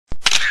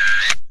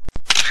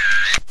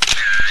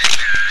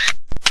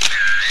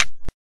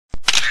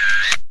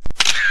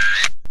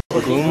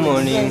Good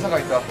morning.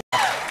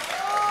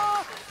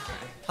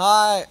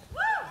 Hi,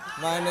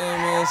 my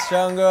name is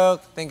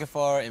Jungkook. Thank you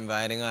for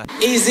inviting us.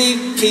 Easy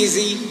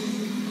peasy,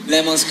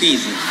 lemon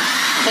squeezy.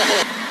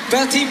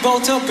 Betty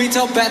butter,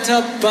 bitter,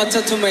 better,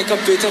 butter to make a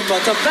bitter,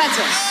 butter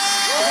better.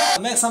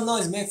 Make some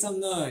noise, make some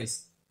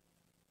noise.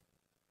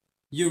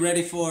 You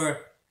ready for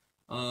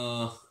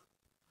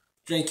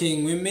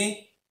drinking with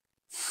me?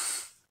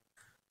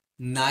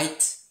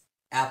 Night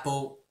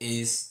apple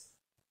is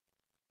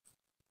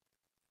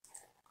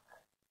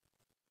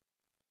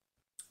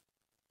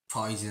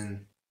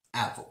poison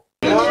apple.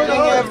 Good morning,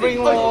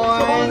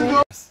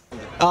 everyone.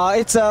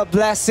 It's a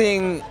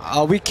blessing.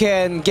 We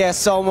can get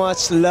so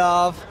much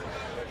love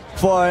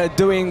for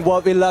doing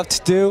what we love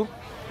to do.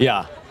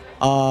 Yeah.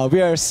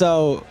 We are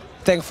so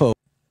thankful.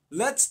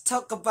 Let's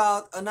talk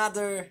about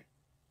another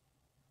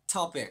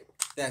topic.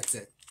 That's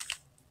it.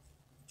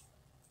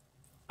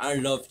 I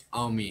love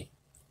army.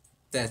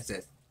 That's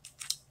it.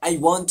 I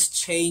want to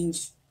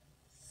change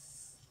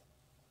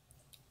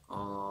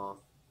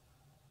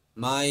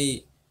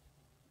my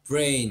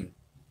brain.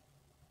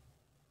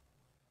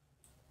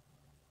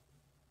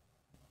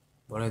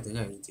 뭐라 해야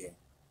되냐 이제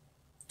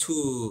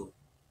to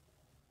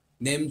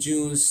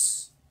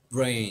Namjoon's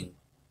brain.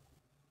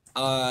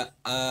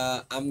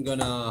 I'm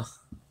gonna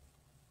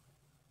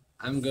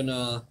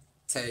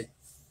take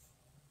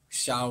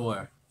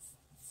shower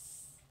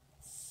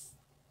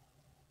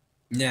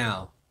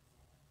now.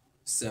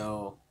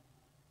 So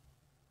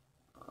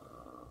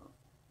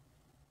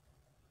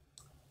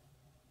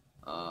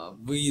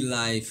we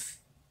life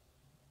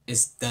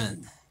is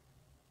done.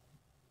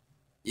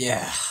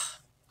 Yeah.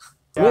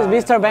 With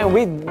Mr.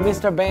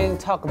 Ben,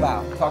 talk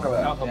about.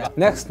 Yeah.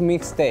 Next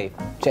mixtape,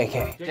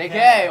 JK.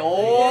 JK.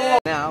 Oh.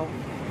 Now,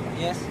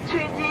 Yes.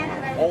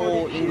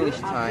 all English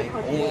time,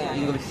 all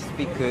English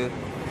speaker.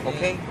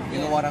 Okay? You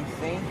know what I'm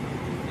saying?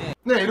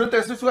 네, 이럴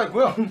때 쓸 수가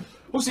있고요.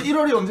 혹시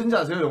 1월이 언제인지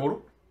아세요,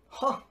 영어로?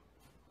 하.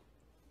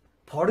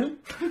 버를?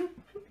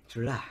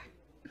 July.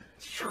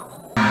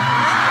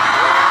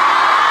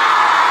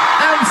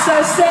 I'm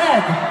so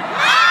sad.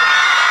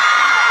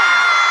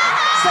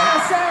 So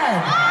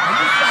sad.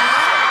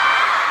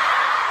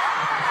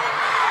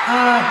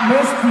 I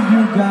missed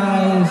you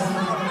guys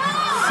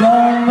so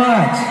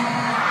much.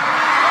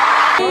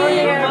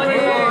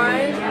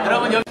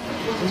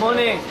 Good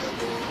morning.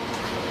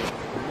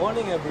 Good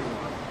morning, everyone.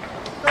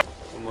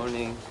 Good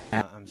morning.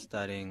 I'm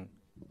studying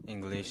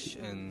English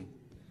and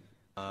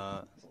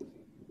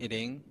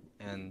eating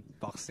and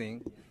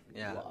boxing.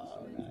 Yeah.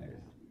 Wow, nice.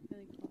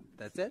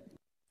 That's it.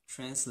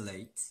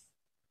 Translate,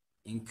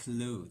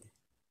 include,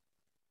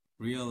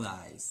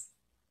 realize,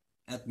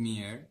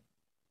 admire,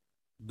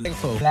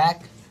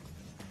 Black,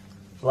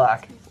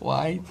 Black.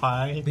 white,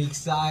 Pie. big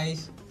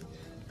size,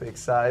 Big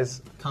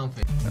size.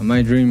 confident.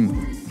 My dream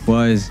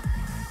was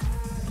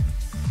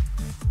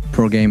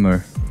pro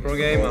gamer Pro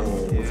gamer.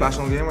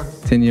 Professional gamer.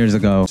 10 years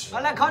ago.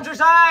 I like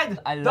countryside.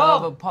 I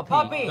love a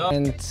puppy.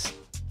 And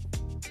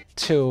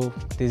to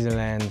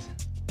Disneyland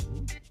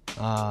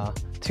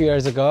 2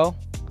 years ago.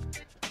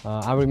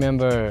 I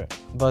remember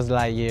Buzz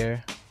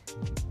Lightyear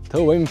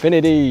to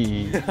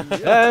infinity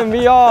and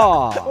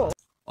beyond.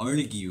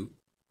 argue,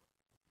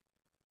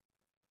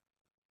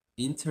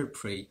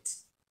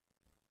 interpret,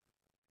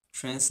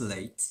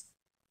 translate,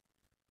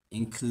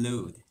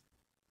 include,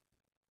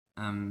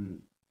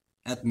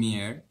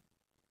 admire,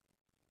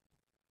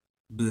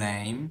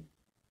 blame,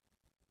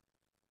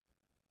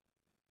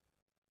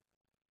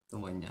 또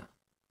뭐냐?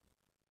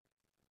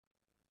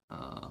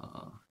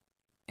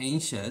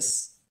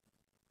 Anxious,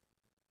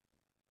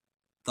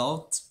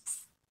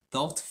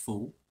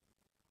 thoughtful,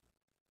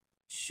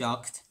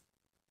 shocked,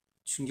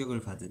 충격을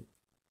받은,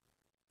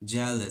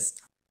 jealous,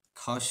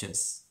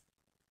 cautious,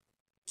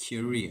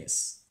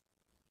 curious,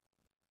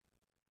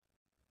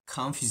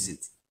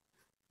 confused,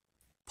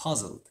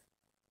 puzzled,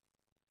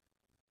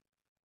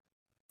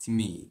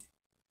 timid.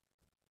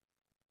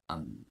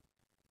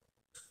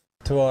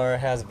 Tour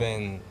has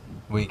been,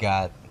 we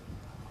got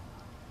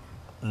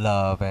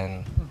love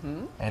and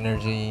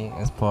energy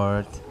and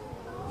support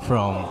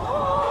from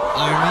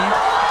Army.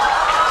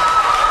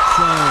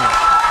 So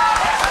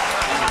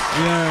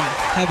we are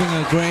having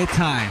a great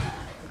time.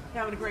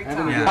 Having a great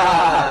time.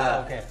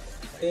 Yeah. Okay.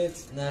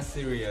 It's not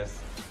serious.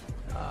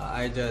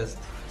 I just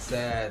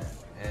sad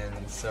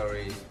and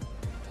sorry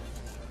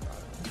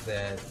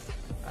that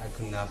I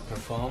could not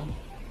perform.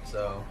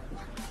 So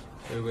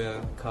we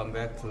will come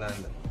back to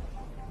London.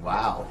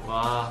 Wow.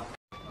 Wow.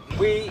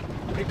 We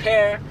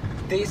prepare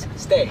this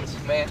stage,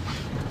 man.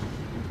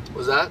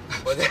 Was that?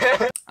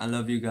 I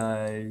love you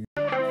guys.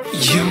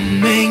 You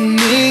make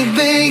me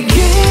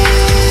begin.